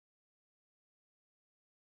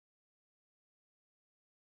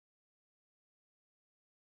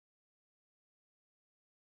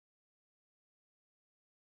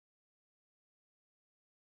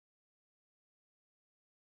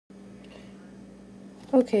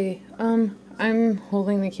Okay, I'm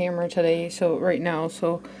holding the camera today, so right now,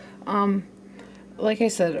 like I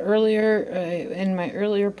said earlier, in my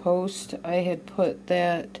earlier post, I had put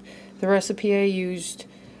that the recipe I used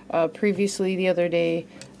previously the other day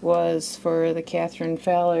was for the Catherine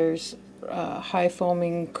Fowler's high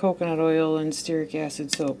foaming coconut oil and stearic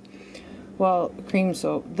acid soap. Well, cream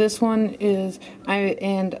soap. This one is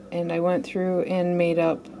I went through and made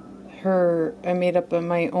up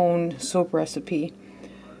my own soap recipe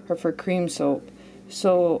for cream soap.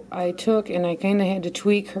 So I took and I kind of had to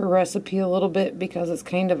tweak her recipe a little bit because it's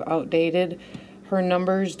kind of outdated. Her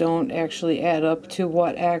numbers don't actually add up to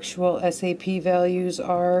what actual SAP values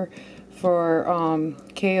are for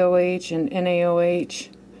KOH and NaOH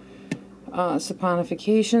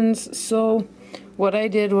saponifications. So what I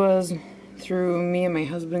did was, through me and my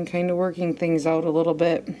husband kind of working things out a little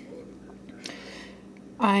bit,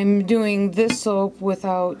 I'm doing this soap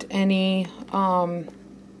without any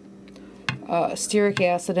stearic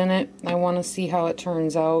acid in it. I want to see how it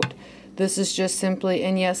turns out. This is just simply,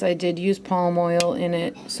 and yes, I did use palm oil in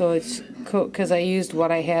it, so it's because I used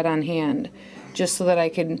what I had on hand just so that I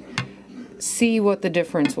could see what the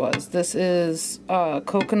difference was. This is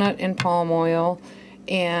coconut and palm oil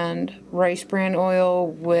and rice bran oil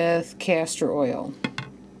with castor oil.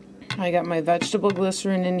 I got my vegetable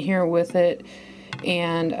glycerin in here with it,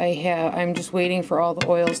 and I'm just waiting for all the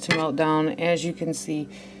oils to melt down. As you can see,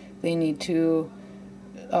 they need to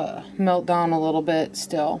melt down a little bit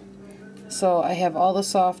still. So I have all the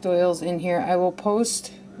soft oils in here. I will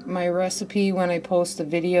post my recipe when I post the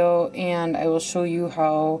video, and I will show you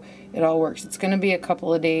how it all works. It's going to be a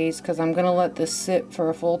couple of days because I'm going to let this sit for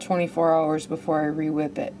a full 24 hours before I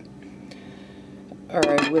re-whip it. Or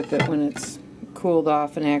I whip it when it's cooled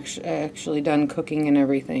off and actually done cooking and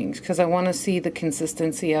everything, because I want to see the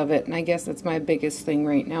consistency of it. And I guess that's my biggest thing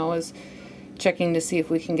right now, is checking to see if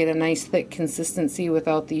we can get a nice thick consistency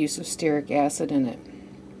without the use of stearic acid in it.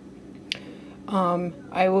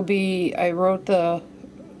 I wrote the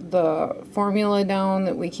formula down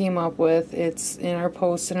that we came up with. It's in our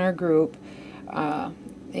posts in our group,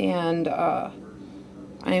 and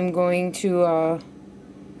I'm going to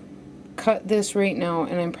cut this right now,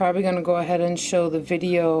 and I'm probably going to go ahead and show the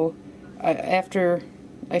video after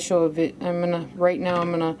I show right now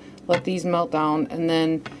I'm gonna let these melt down, and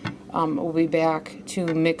then we'll be back to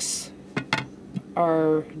mix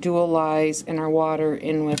our dual lyes and our water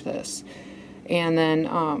in with this. And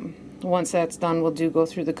then once that's done, we'll go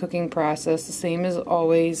through the cooking process, the same as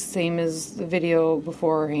always, same as the video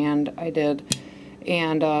beforehand I did.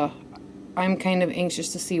 And I'm kind of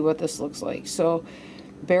anxious to see what this looks like. So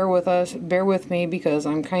bear with me, because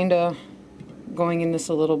I'm kind of going in this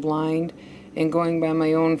a little blind and going by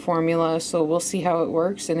my own formula. So we'll see how it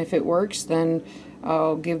works, and if it works, then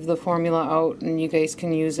I'll give the formula out and you guys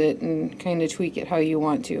can use it and kind of tweak it how you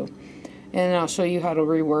want to. And I'll show you how to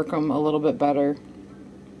rework them a little bit better.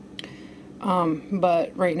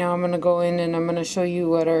 But right now I'm going to go in and I'm going to show you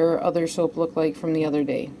what our other soap looked like from the other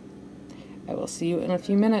day. I will see you in a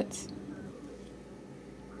few minutes.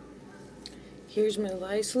 Here's my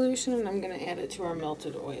lye solution, and I'm going to add it to our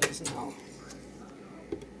melted oils now.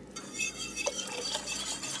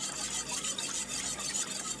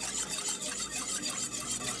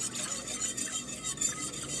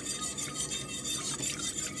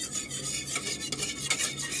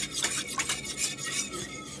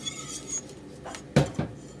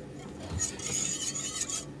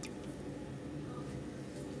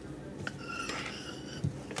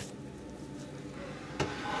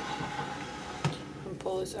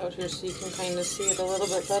 Pull this out here so you can kind of see it a little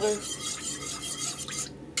bit better. So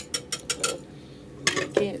you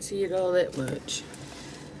can't see it all that much.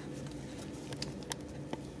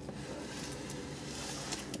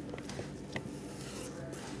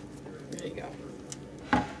 There you go.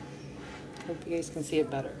 Hope you guys can see it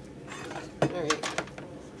better. Alright,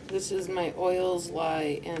 this is my oils,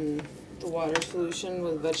 lye, and the water solution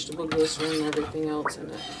with vegetable glycerin and everything else in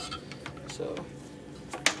it. So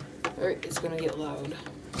alright, it's going to get loud.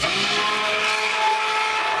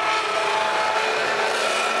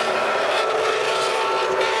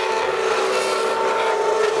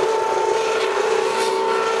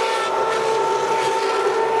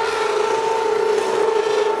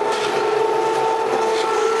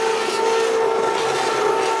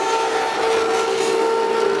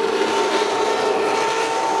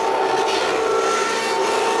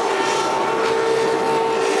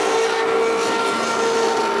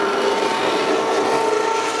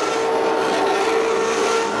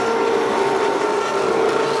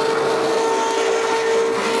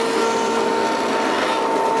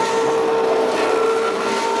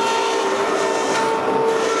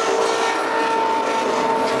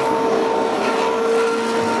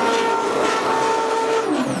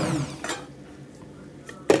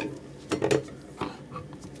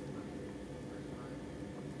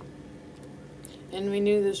 And we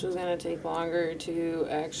knew this was going to take longer to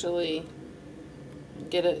actually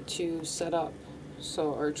get it to set up,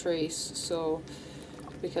 so, or trace, so,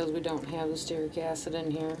 because we don't have the stearic acid in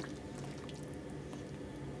here.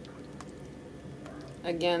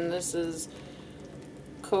 Again, this is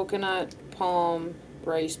coconut, palm,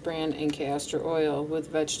 rice bran, and castor oil with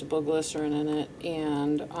vegetable glycerin in it,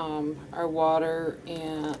 and our water,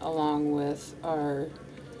 and along with our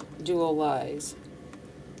dual lyes.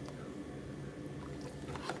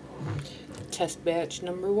 Test batch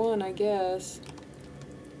number 1, I guess.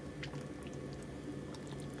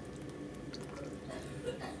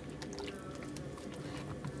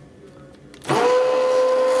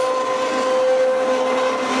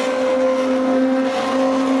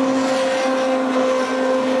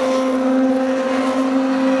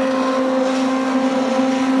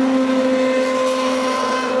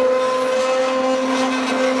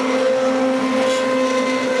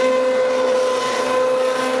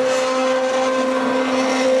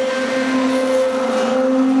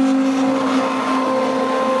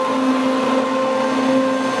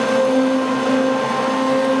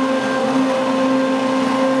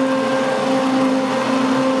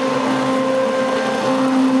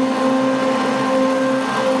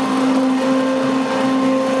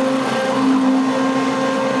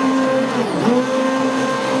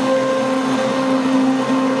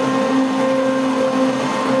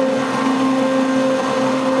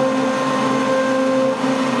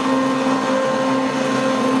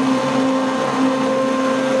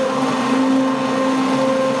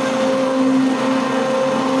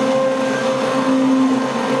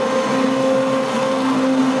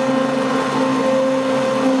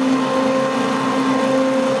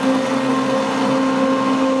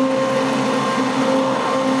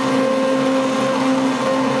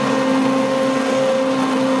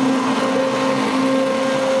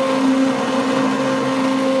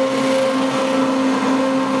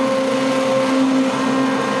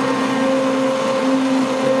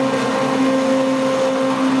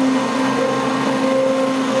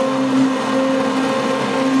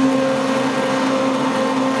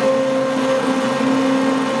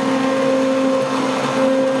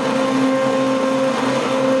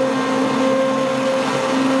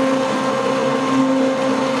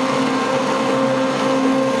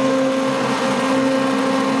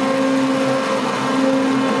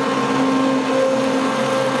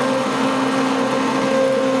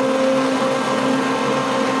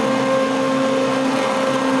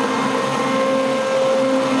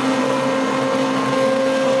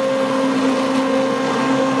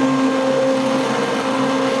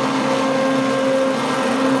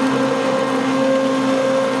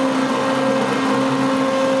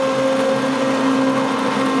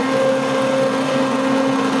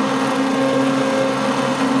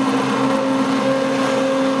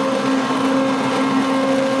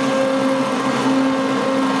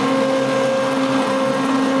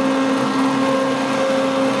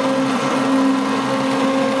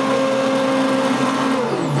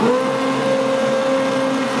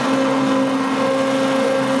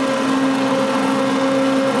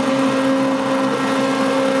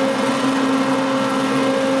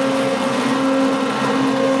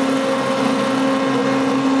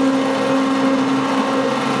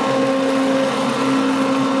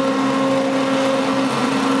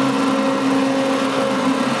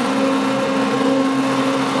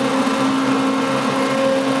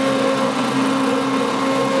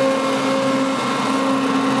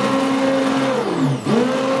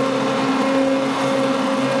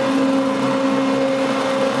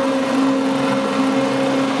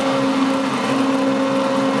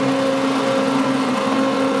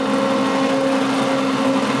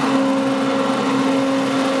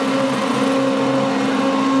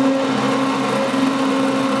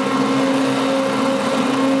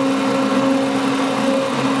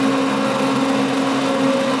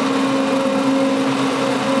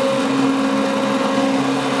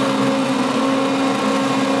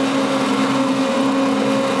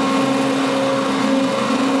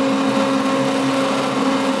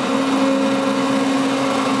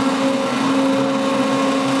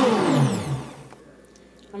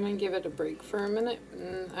 break for a minute.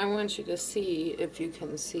 I want you to see, if you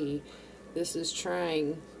can see, this is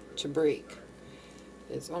trying to break.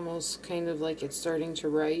 It's almost kind of like it's starting to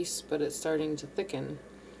rise, but it's starting to thicken.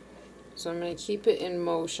 So I'm going to keep it in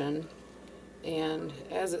motion, and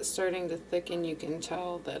as it's starting to thicken, you can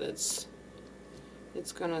tell that it's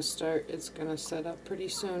going to set up pretty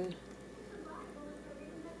soon.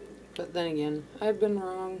 But then again, I've been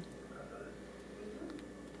wrong.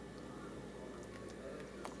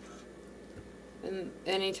 And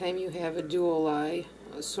anytime you have a dual lye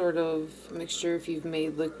sort of mixture, if you've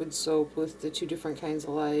made liquid soap with the two different kinds of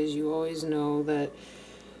lyes, you always know that,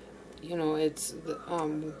 you know, it's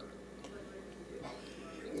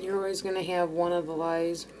you're always going to have one of the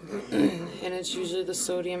lyes, and it's usually the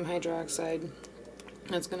sodium hydroxide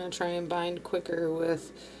that's going to try and bind quicker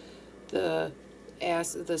with the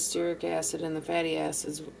acid, the stearic acid and the fatty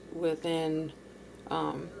acids within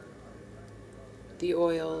the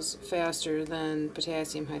oils faster than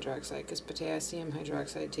potassium hydroxide, because potassium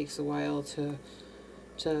hydroxide takes a while to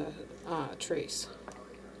trace.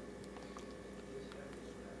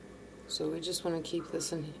 So we just want to keep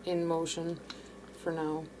this in motion for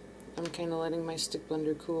now. I'm kind of letting my stick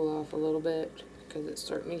blender cool off a little bit because it's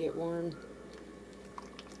starting to get warm.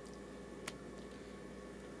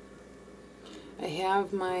 I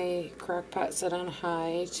have my crock pot set on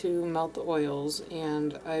high to melt the oils,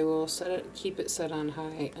 and I will keep it set on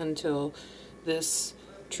high until this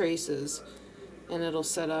traces, and it'll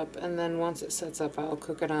set up, and then once it sets up I'll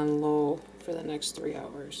cook it on low for the next 3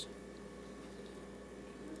 hours.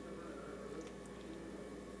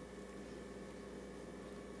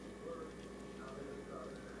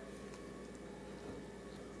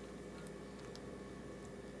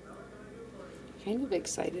 Kind of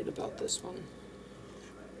excited about this one.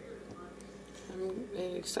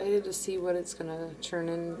 I'm excited to see what it's gonna turn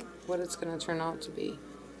out to be.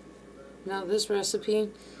 Now this recipe,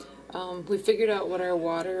 we figured out what our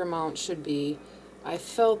water amount should be. I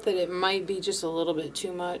felt that it might be just a little bit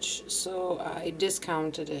too much, so I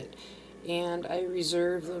discounted it, and I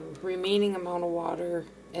reserved the remaining amount of water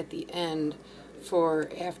at the end for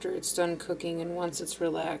after it's done cooking and once it's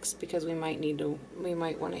relaxed, because we might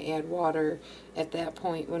want to add water at that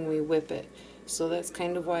point when we whip it. So that's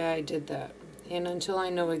kind of why I did that. And until I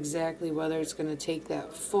know exactly whether it's going to take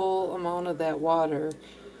that full amount of that water,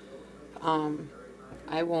 I'm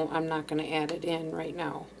not going to add it in right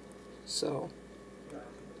now. So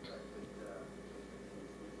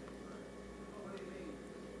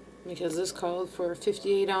because this called for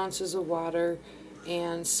 58 ounces of water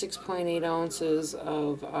and 6.8 ounces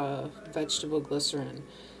of vegetable glycerin.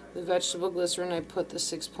 The vegetable glycerin, I put the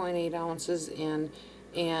 6.8 ounces in,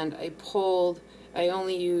 and I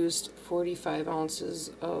only used 45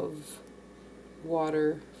 ounces of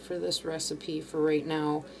water for this recipe for right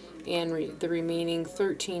now, and the remaining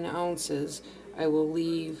 13 ounces I will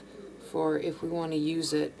leave for if we want to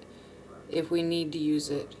use it, if we need to use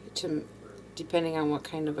it, depending on what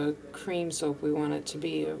kind of a cream soap we want it to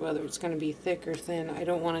be, or whether it's going to be thick or thin. I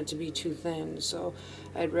don't want it to be too thin, so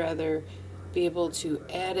I'd rather be able to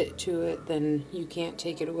add it to it than you can't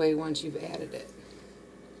take it away once you've added it.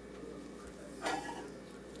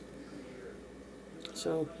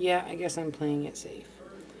 So yeah, I guess I'm playing it safe.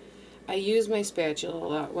 I use my spatula a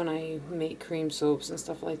lot when I make cream soaps and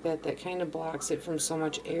stuff like that. That kind of blocks it from so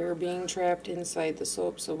much air being trapped inside the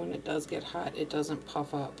soap, so when it does get hot, it doesn't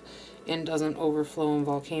puff up and doesn't overflow and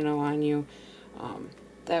volcano on you.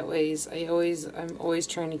 That way, I'm always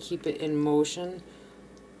trying to keep it in motion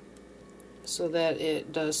so that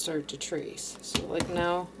it does start to trace. So like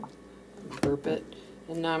now, burp it,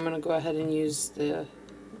 and now I'm going to go ahead and use the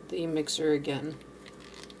mixer again.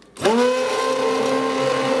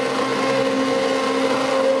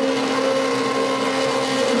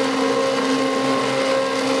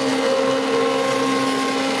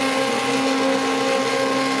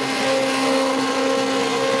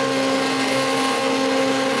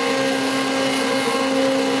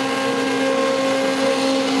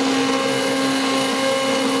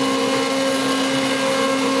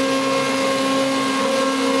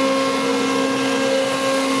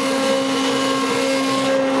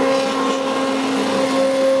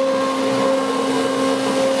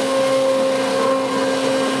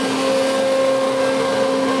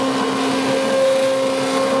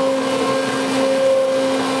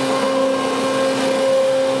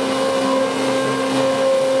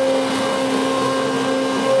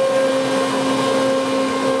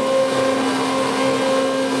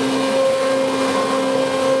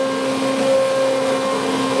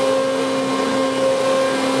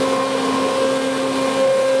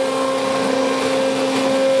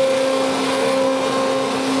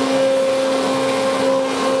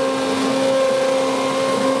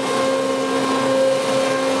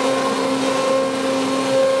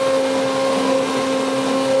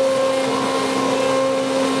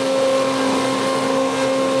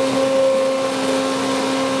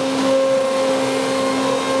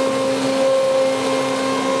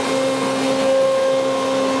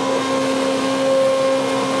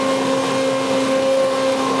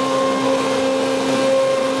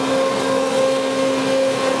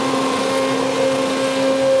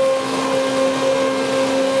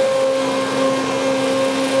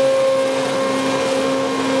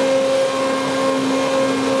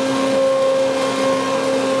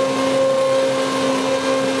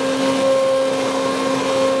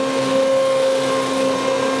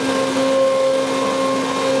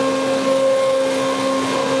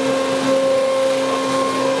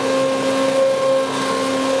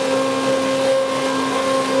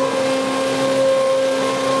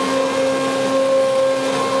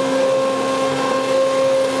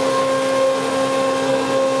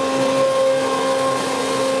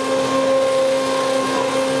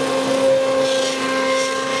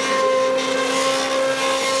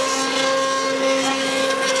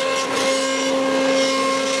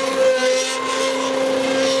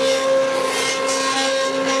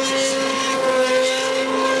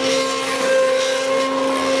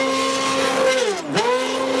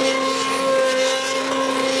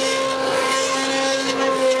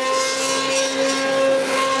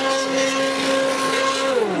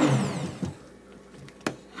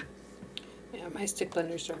 stick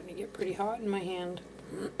blender's starting to get pretty hot in my hand.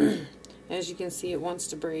 As you can see, it wants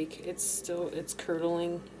to break. It's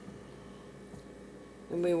curdling.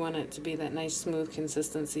 And we want it to be that nice smooth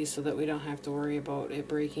consistency so that we don't have to worry about it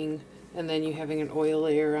breaking. And then you having an oil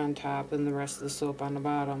layer on top and the rest of the soap on the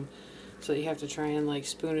bottom. So you have to try and like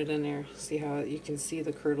spoon it in there. See how you can see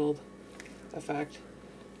the curdled effect.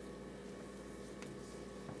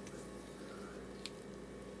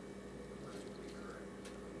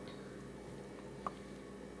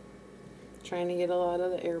 Trying to get a lot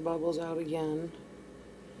of the air bubbles out again.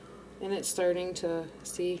 And it's starting to,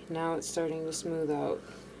 see, now it's starting to smooth out.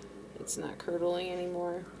 It's not curdling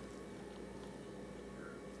anymore.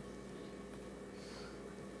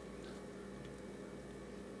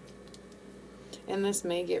 And this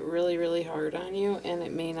may get really, really hard on you, and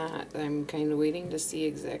it may not. I'm kind of waiting to see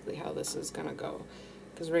exactly how this is going to go.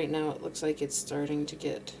 Because right now it looks like it's starting to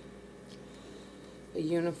get a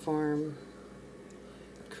uniform,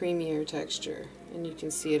 creamier texture. And you can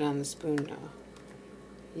see it on the spoon now.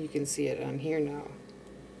 You can see it on here now.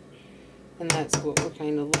 And that's what we're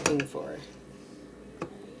kind of looking for.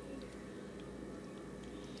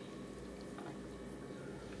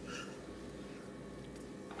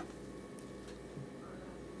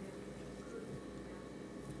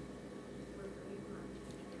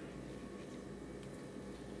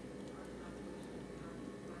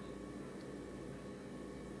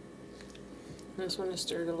 I just want to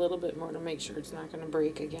stir it a little bit more to make sure it's not going to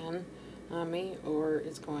break again on me, or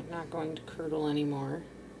it's not going to curdle anymore.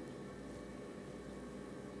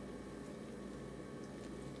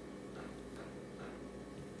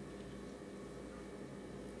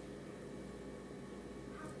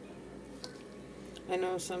 I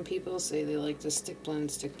know some people say they like to stick blend,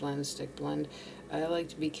 stick blend, stick blend. I like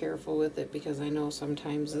to be careful with it because I know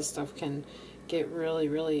sometimes this stuff can get really,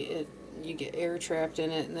 you get air trapped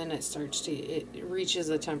in it, and then it reaches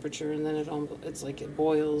a temperature, and then it's like it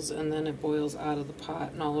boils, and then it boils out of the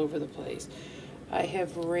pot and all over the place. I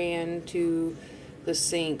have ran to the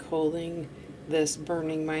sink holding this,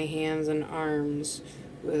 burning my hands and arms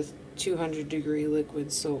with 200-degree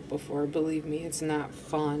liquid soap before. Believe me, it's not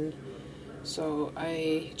fun. So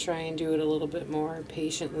I try and do it a little bit more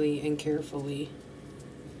patiently and carefully.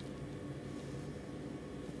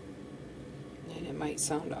 And it might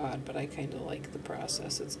sound odd, but I kind of like the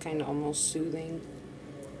process. It's kind of almost soothing.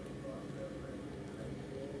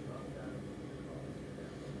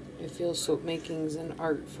 I feel soap making's an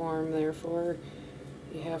art form, therefore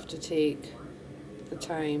you have to take the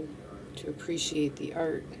time to appreciate the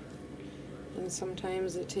art. And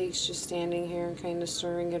sometimes it takes just standing here and kind of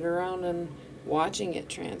stirring it around and watching it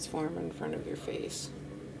transform in front of your face.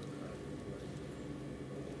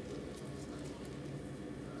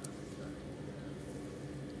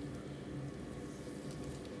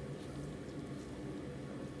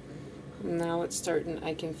 Now it's starting,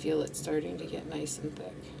 I can feel it starting to get nice and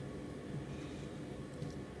thick.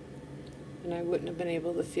 And I wouldn't have been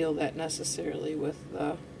able to feel that necessarily with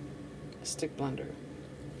the stick blender.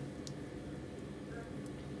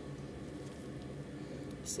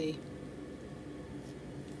 See?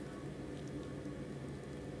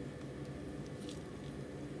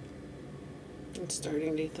 It's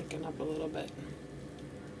starting to thicken up a little bit.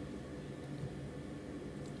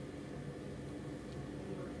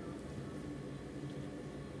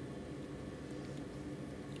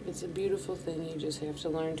 It's a beautiful thing, you just have to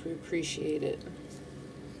learn to appreciate it.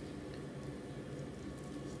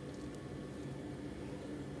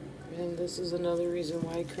 And this is another reason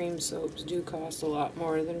why cream soaps do cost a lot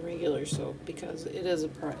more than regular soap, because it's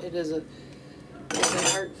an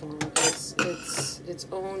art form. It's its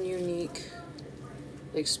own unique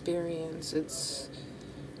experience. It's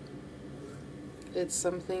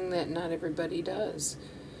something that not everybody does.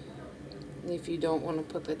 If you don't want to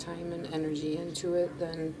put the time and energy into it,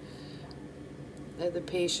 then the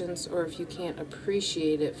patience, or if you can't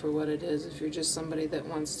appreciate it for what it is, if you're just somebody that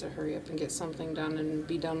wants to hurry up and get something done and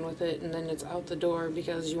be done with it, and then it's out the door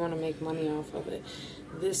because you want to make money off of it,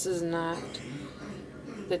 this is not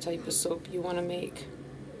the type of soap you want to make.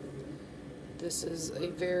 This is a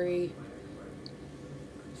very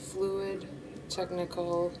fluid,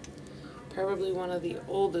 technical, probably one of the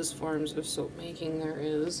oldest forms of soap making there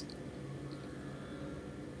is.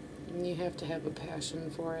 And you have to have a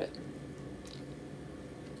passion for it.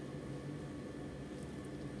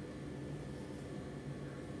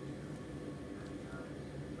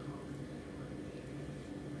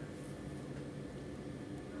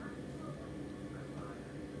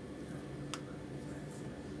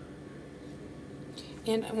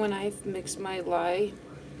 And when I've mixed my lye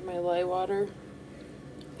water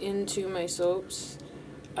into my soaps,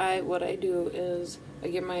 what I do is I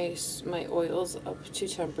get my oils up to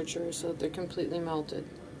temperature so that they're completely melted.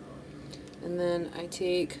 And then I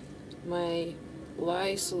take my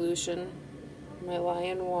lye solution, my lye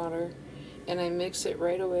and water, and I mix it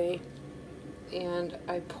right away, and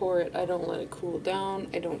I pour it. I don't let it cool down,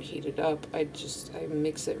 I don't heat it up, I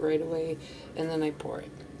mix it right away, and then I pour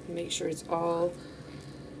it. Make sure it's all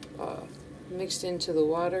mixed into the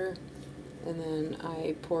water, and then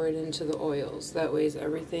I pour it into the oils. That way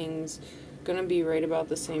everything's gonna be right about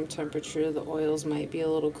the same temperature. The oils might be a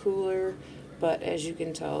little cooler, but as you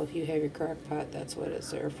can tell, if you have your crock pot, that's what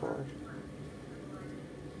it's there for.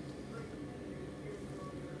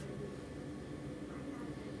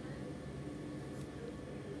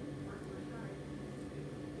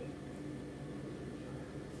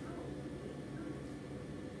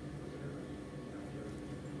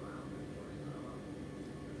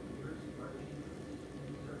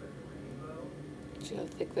 See how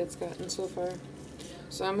thick that's gotten so far?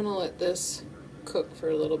 So I'm gonna let this cook for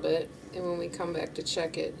a little bit, and when we come back to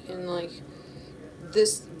check it, and like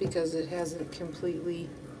this, because it hasn't completely,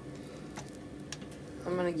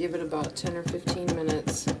 I'm gonna give it about 10 or 15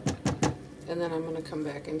 minutes, and then I'm gonna come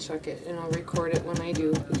back and check it, and I'll record it when I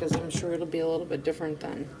do, because I'm sure it'll be a little bit different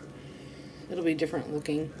then. It'll be different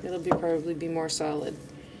looking. It'll probably be more solid.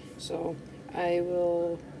 So I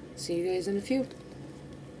will see you guys in a few.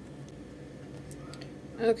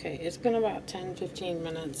 Okay, it's been about 10-15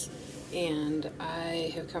 minutes, and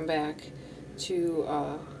I have come back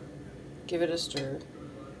to give it a stir,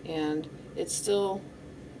 and it's still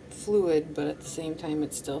fluid, but at the same time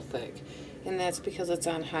it's still thick, and that's because it's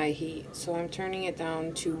on high heat. So I'm turning it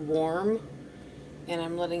down to warm, and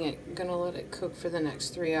I'm gonna let it cook for the next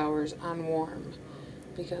 3 hours on warm,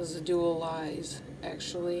 because the dual lyes,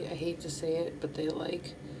 actually, I hate to say it, but they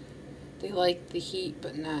like the heat,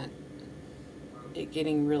 but not it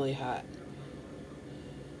getting really hot.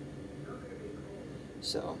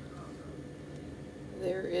 So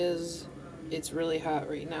it's really hot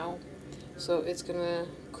right now, so it's gonna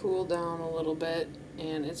cool down a little bit,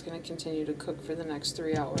 and it's gonna continue to cook for the next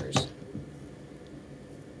 3 hours.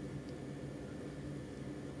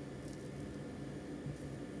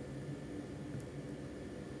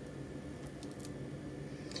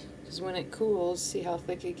 Because when it cools, see how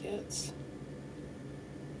thick it gets.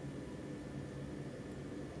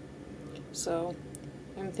 So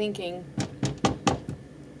I'm thinking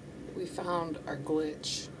we found our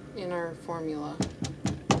glitch in our formula,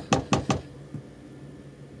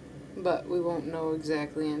 but we won't know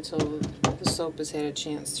exactly until the soap has had a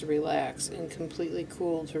chance to relax and completely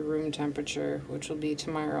cool to room temperature, which will be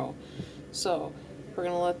tomorrow. So we're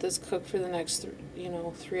gonna let this cook for the next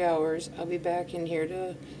 3 hours. I'll be back in here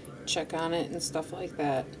to check on it and stuff like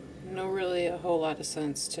that. No really a whole lot of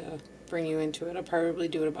sense to bring you into it. I'll probably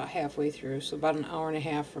do it about halfway through, so about an hour and a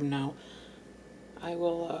half from now I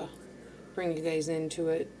will bring you guys into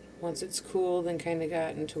it once it's cooled and kind of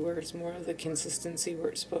gotten to where it's more of the consistency where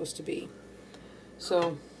it's supposed to be.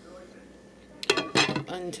 So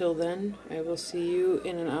until then, I will see you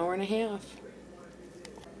in an hour and a half.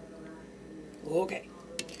 Okay,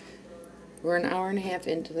 we're an hour and a half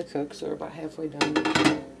into the cook, so we're about halfway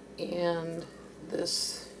done, and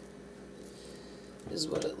this is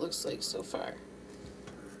what it looks like so far.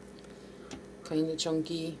 Kind of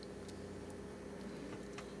chunky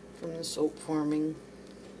from the soap forming.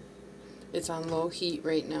 It's on low heat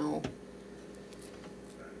right now,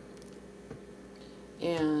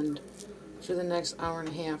 and for the next hour and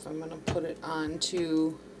a half I'm going to put it on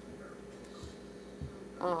to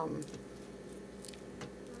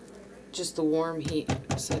just the warm heat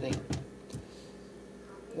setting.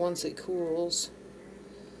 Once it cools,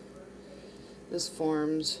 this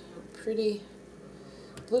forms pretty,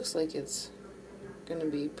 looks like it's going to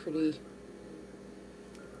be pretty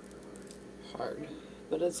hard,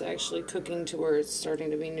 but it's actually cooking to where it's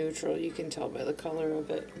starting to be neutral. You can tell by the color of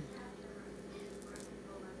it.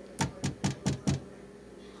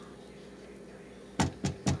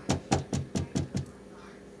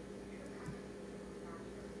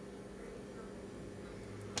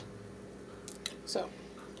 So,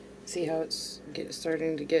 see how it's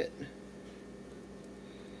starting to get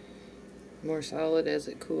more solid as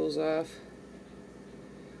it cools off.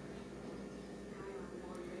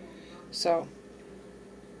 So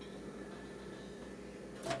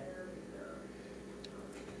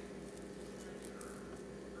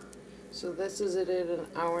this is it at an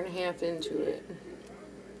hour and a half into it.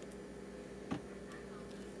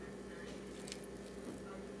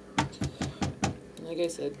 Like I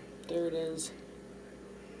said, there it is.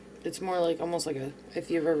 It's more like, almost like a,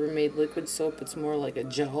 if you've ever made liquid soap, it's more like a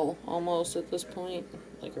gel almost at this point.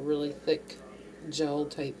 Like a really thick gel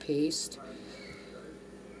type paste.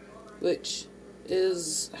 Which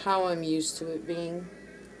is how I'm used to it being.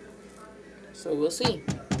 So we'll see.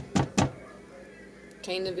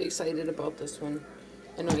 Kind of excited about this one.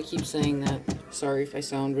 I know I keep saying that. Sorry if I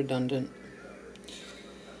sound redundant.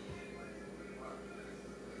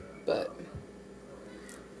 But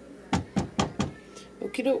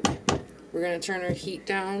okie doke. We're going to turn our heat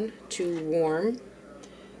down to warm,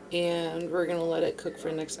 and we're going to let it cook for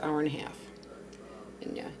the next hour and a half.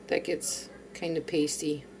 And yeah, that gets kind of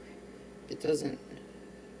pasty. It doesn't,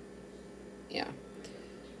 yeah.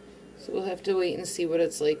 So we'll have to wait and see what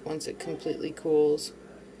it's like once it completely cools,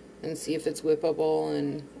 and see if it's whippable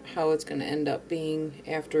and how it's going to end up being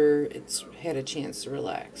after it's had a chance to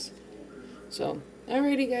relax. So,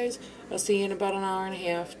 alrighty guys, I'll see you in about an hour and a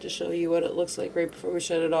half to show you what it looks like right before we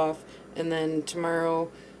shut it off, and then tomorrow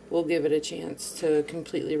we'll give it a chance to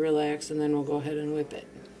completely relax, and then we'll go ahead and whip it.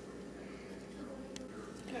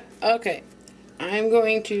 Okay, I'm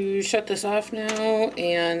going to shut this off now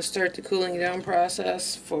and start the cooling down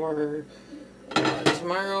process for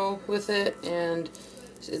tomorrow with it, and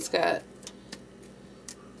it's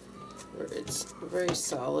very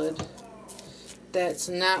solid. That's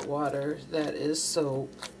not water, that is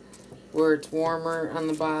soap. Where it's warmer on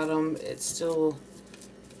the bottom, it's still,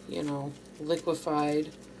 you know,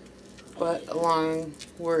 liquefied. But along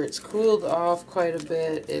where it's cooled off quite a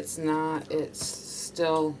bit, it's not, it's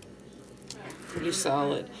still pretty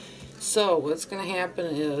solid. So what's going to happen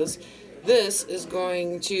is this is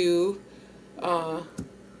going to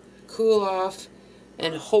cool off,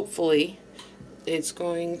 and hopefully it's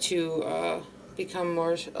going to become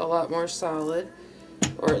a lot more solid,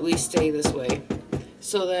 or at least stay this way,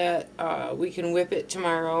 so that we can whip it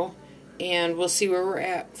tomorrow, and we'll see where we're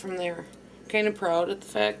at from there. I'm kind of proud of the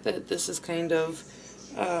fact that this has kind of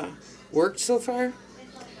worked so far.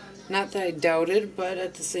 Not that I doubted, but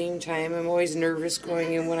at the same time, I'm always nervous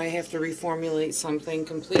going in when I have to reformulate something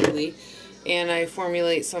completely. And I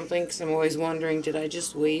formulate something because I'm always wondering, did I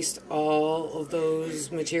just waste all of those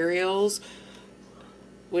materials?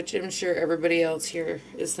 Which I'm sure everybody else here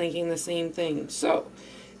is thinking the same thing. So,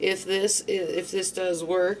 if this does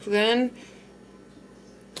work, then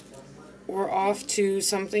we're off to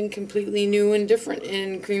something completely new and different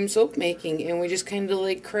in cream soap making, and we just kind of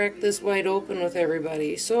like crack this wide open with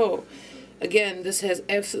everybody. So again, this has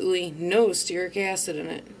absolutely no stearic acid in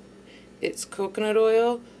it. It's coconut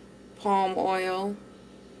oil, palm oil,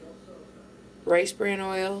 rice bran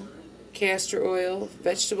oil, castor oil,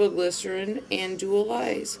 vegetable glycerin, and dual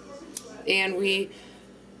dyes. And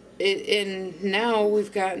now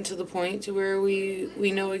we've gotten to the point to where we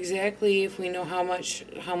know exactly, if we know how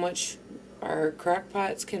much our crock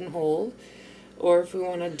pots can hold, or if we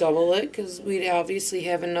want to double it, because we'd obviously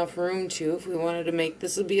have enough room to, if we wanted to make,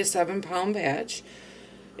 this would be a 7-pound batch.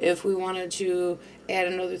 If we wanted to add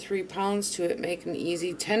another 3 pounds to it, make an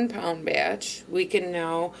easy 10-pound batch, we can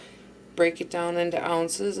now break it down into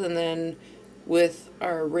ounces, and then with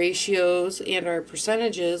our ratios and our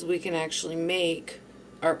percentages, we can actually make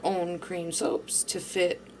our own cream soaps to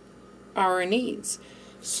fit our needs.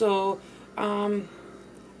 So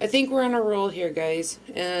I think we're on a roll here, guys,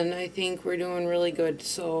 and I think we're doing really good.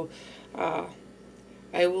 So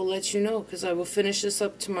I will let you know, because I will finish this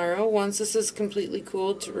up tomorrow once this is completely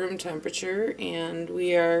cooled to room temperature and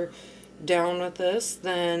we are down with this.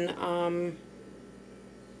 Then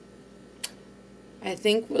I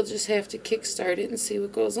think we'll just have to kickstart it and see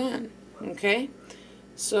what goes on. Okay,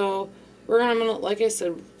 so I'm gonna, like I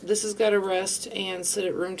said, this has got to rest and sit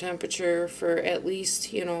at room temperature for at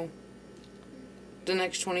least, you know, the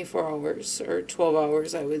next 24 hours, or 12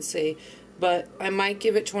 hours I would say, but I might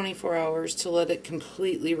give it 24 hours to let it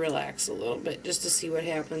completely relax a little bit, just to see what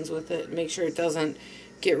happens with it, make sure it doesn't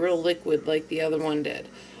get real liquid like the other one did.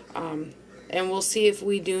 And we'll see if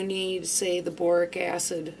we do need, say, the boric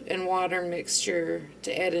acid and water mixture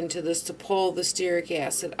to add into this to pull the stearic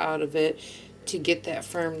acid out of it to get that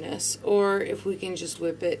firmness, or if we can just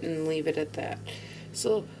whip it and leave it at that.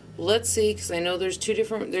 So let's see, because I know there's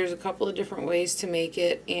a couple of different ways to make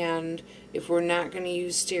it, and if we're not going to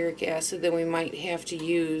use stearic acid, then we might have to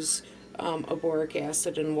use a boric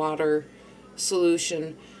acid and water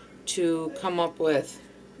solution to come up with,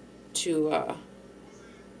 to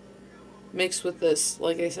mix with this,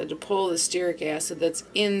 like I said, to pull the stearic acid that's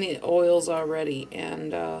in the oils already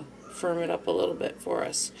and firm it up a little bit for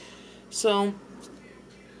us. So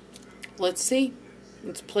let's see.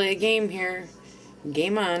 Let's play a game here.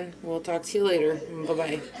 Game on. We'll talk to you later.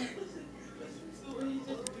 Bye-bye.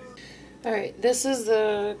 Alright, this is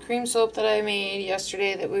the cream soap that I made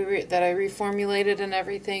yesterday that I reformulated and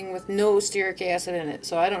everything with no stearic acid in it.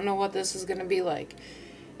 So I don't know what this is going to be like.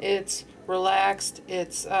 It's relaxed,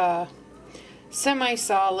 it's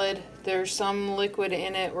semi-solid, there's some liquid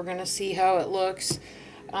in it. We're going to see how it looks.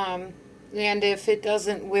 And if it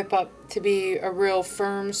doesn't whip up to be a real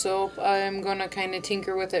firm soap, I'm going to kind of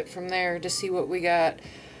tinker with it from there to see what we got.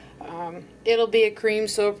 It'll be a cream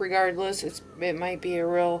soap regardless. It might be a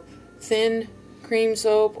real thin cream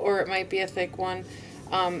soap or it might be a thick one.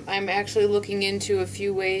 I'm actually looking into a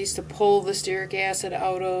few ways to pull the stearic acid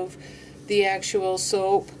out of the actual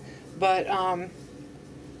soap, but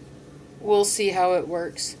we'll see how it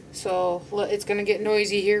works. So it's going to get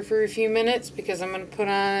noisy here for a few minutes because I'm going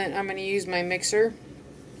to use my mixer,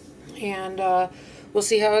 and we'll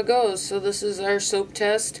see how it goes. So this is our soap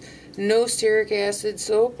test, no stearic acid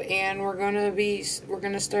soap, and we're going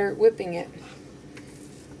to start whipping it.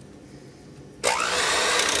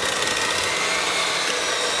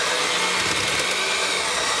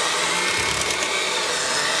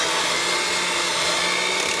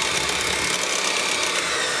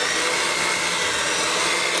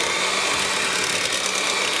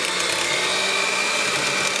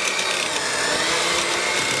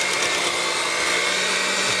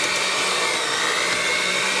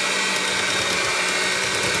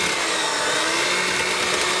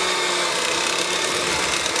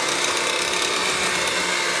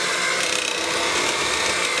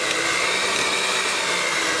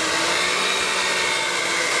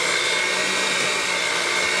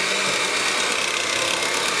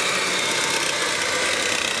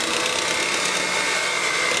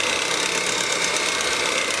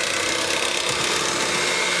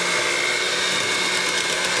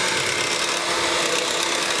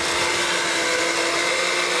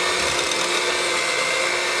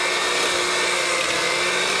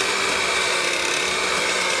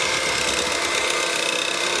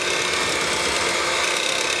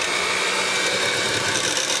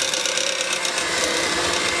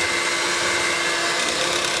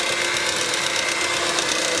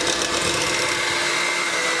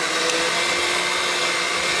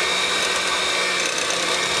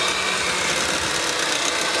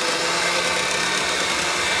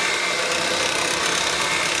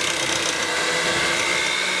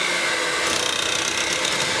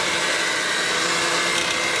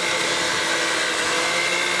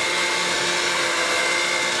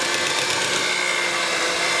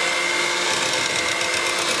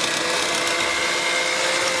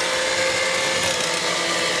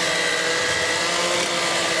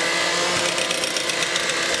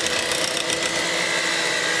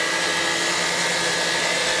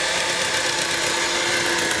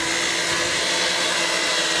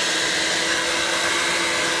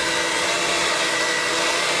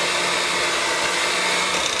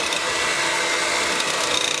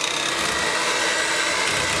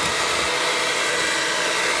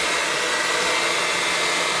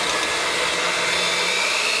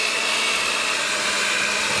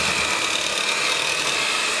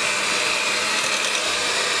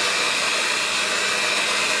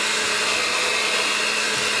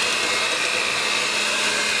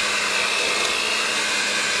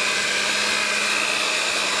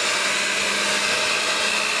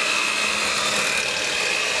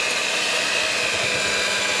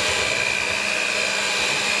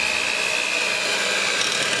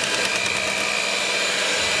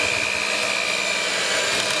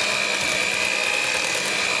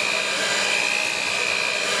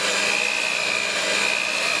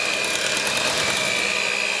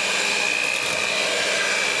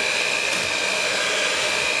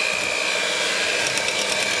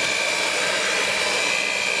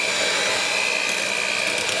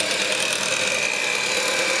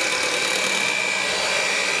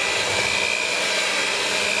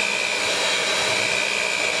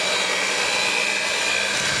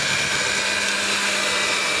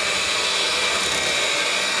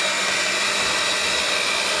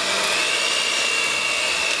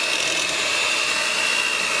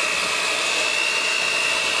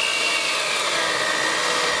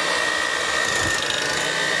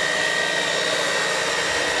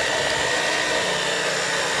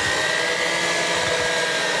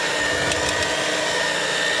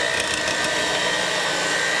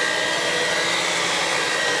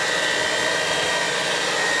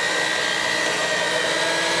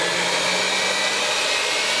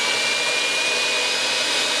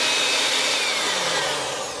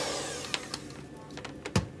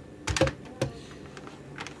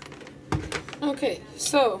 Okay,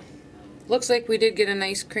 so looks like we did get a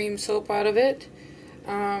nice cream soap out of it.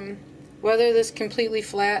 Whether this completely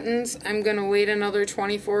flattens, I'm going to wait another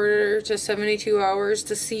 24 to 72 hours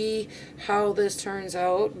to see how this turns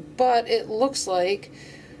out. But it looks like,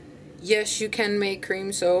 yes, you can make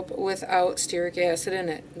cream soap without stearic acid in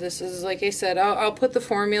it. This is, like I said, I'll put the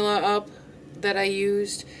formula up that I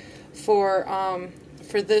used for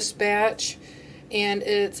this batch. And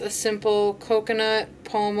it's a simple coconut,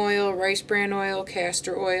 palm oil, rice bran oil,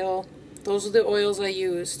 castor oil. Those are the oils I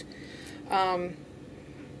used.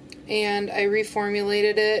 And I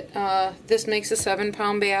reformulated it. This makes a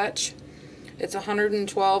 7-pound batch. It's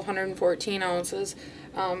 112, 114 ounces.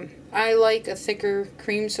 I like a thicker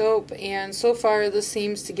cream soap, and so far this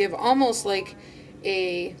seems to give almost like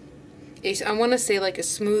I want to say like a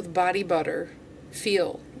smooth body butter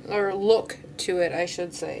feel, or look to it, I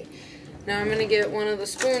should say. Now I'm going to get one of the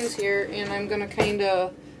spoons here, and I'm going to kind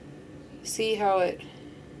of see how it,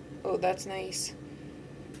 oh, that's nice.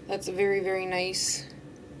 That's a very, very nice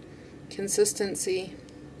consistency.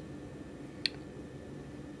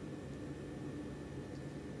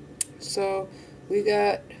 So we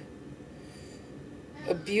got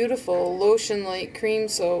a beautiful lotion-like cream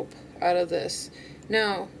soap out of this.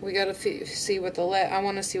 Now we got to see what the I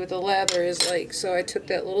want to see what the lather is like. So I took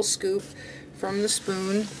that little scoop from the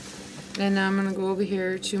spoon, and now I'm going to go over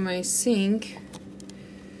here to my sink,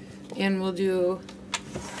 and we'll do.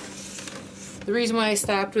 The reason why I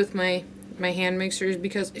stopped with my hand mixer is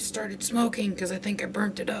because it started smoking, because I think I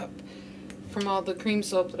burnt it up from all the cream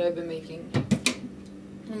soap that I've been making.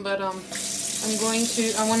 But I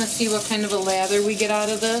want to see what kind of a lather we get out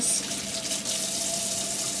of this.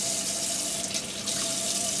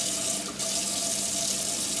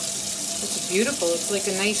 It's beautiful. It's like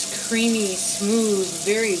a nice creamy, smooth,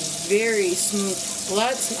 very, very smooth.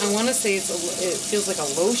 I want to say it feels like a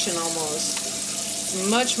lotion almost.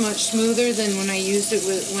 Much smoother than when I used it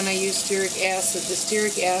when I used stearic acid. The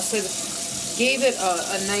stearic acid gave it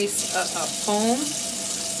a nice foam,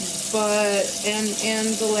 but and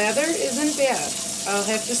the lather isn't bad. I'll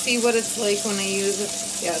have to see what it's like when I use it.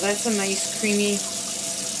 Yeah, that's a nice creamy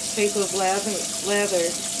type of lather,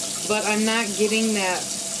 but I'm not getting that.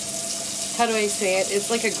 How do I say it? It's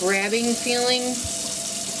like a grabbing feeling,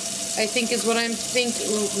 I think, is what I'm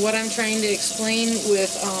trying to explain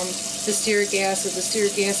with the stearic acid. The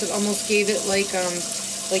stearic acid almost gave it like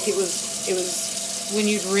it was when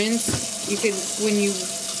you'd rinse, when you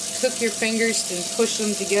took your fingers and pushed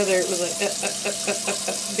them together, it was like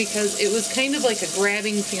because it was kind of like a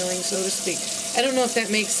grabbing feeling, so to speak. I don't know if that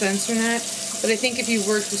makes sense or not, but I think if you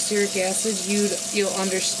worked with stearic acid, you'll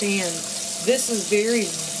understand. This is very,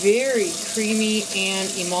 very creamy and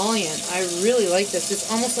emollient. I really like this. It's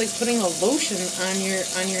almost like putting a lotion on your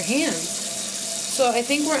hands. So I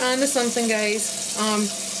think we're on to something, guys.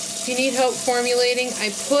 If you need help formulating, I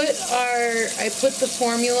put the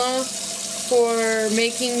formula for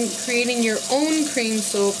creating your own cream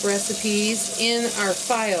soap recipes in our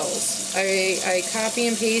files. I copy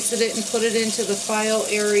and pasted it and put it into the file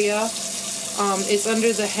area. It's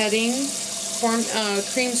under the heading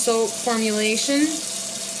cream soap formulation,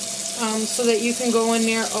 so that you can go in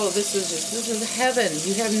there. Oh, this is heaven.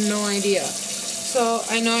 You have no idea. So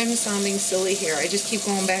I know I'm sounding silly here. I just keep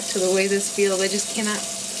going back to the way this feels. I just cannot.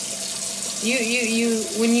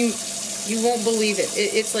 You won't believe it.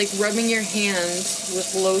 It's like rubbing your hands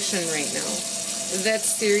with lotion right now. That's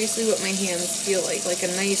seriously what my hands feel like a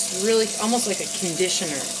nice, really, almost like a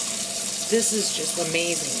conditioner. This is just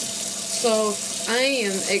amazing. So I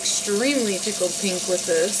am extremely tickled pink with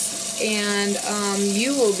this, and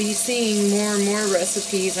you will be seeing more and more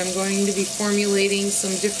recipes. I'm going to be formulating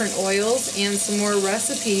some different oils and some more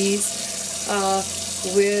recipes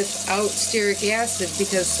without stearic acid,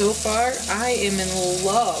 because so far I am in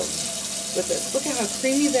love with this. Look at how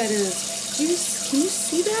creamy that is. Can you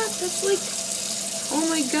see that? That's like, oh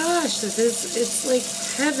my gosh, it's like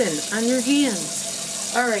heaven on your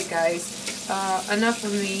hands. Alright guys, enough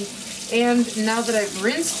of me. And now that I've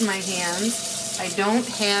rinsed my hands, I don't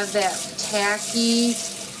have that tacky,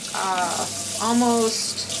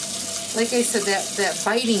 almost, like I said, that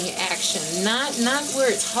biting action. Not where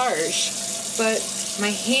it's harsh, but my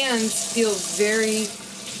hands feel very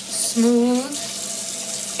smooth,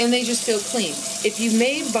 and they just feel clean. If you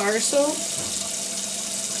made bar soap,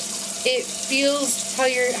 it feels how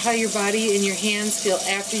your body and your hands feel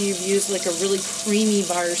after you've used like a really creamy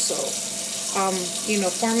bar soap.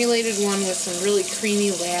 Formulated one with some really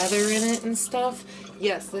creamy lather in it and stuff.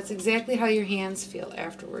 Yes, that's exactly how your hands feel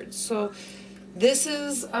afterwards. So this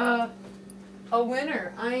is a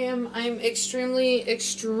winner. I'm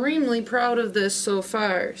extremely proud of this so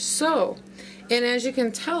far. So, and as you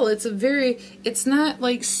can tell, it's not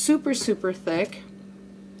like super thick.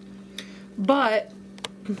 but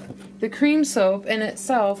the cream soap in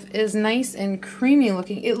itself is nice and creamy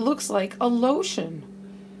looking. It looks like a lotion.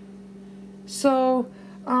 So,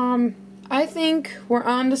 I think we're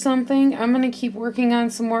on to something. I'm going to keep working on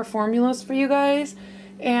some more formulas for you guys,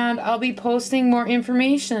 and I'll be posting more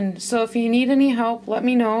information. So if you need any help, let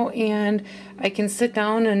me know, and I can sit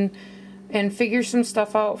down and figure some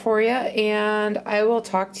stuff out for you, and I will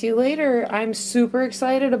talk to you later. I'm super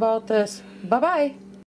excited about this. Bye-bye.